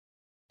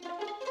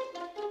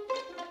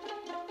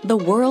The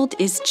world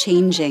is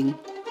changing.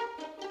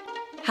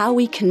 How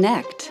we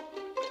connect,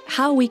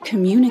 how we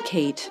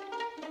communicate,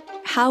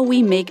 how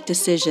we make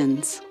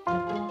decisions.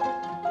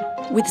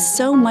 With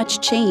so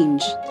much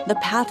change, the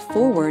path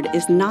forward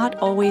is not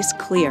always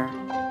clear.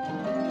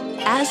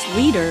 As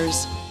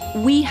leaders,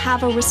 we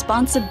have a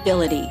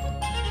responsibility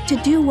to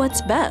do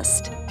what's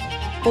best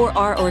for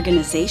our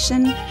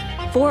organization,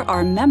 for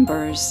our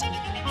members,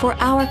 for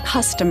our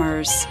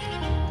customers,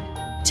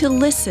 to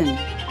listen,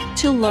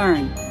 to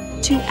learn,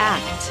 to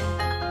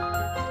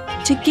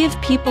act, to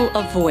give people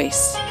a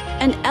voice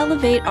and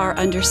elevate our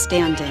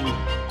understanding,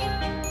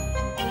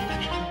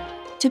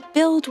 to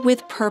build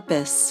with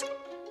purpose,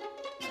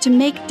 to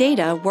make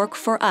data work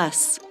for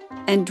us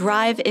and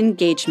drive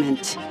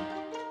engagement.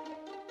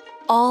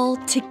 All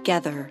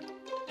together,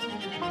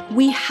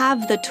 we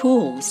have the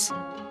tools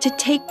to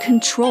take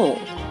control,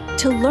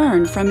 to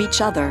learn from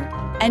each other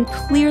and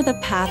clear the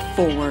path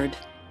forward.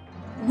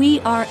 We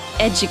are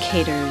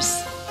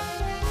educators.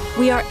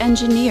 We are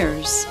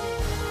engineers.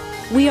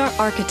 We are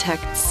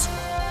architects.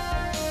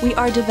 We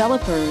are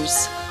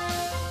developers.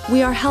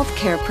 We are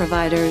healthcare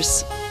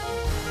providers.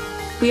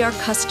 We are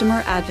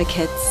customer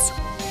advocates.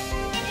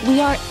 We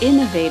are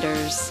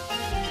innovators.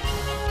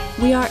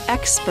 We are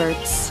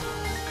experts.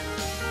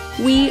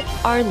 We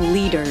are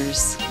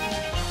leaders.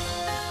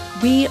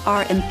 We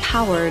are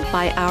empowered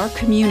by our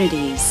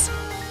communities,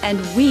 and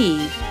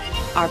we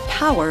are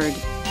powered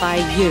by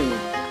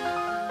you.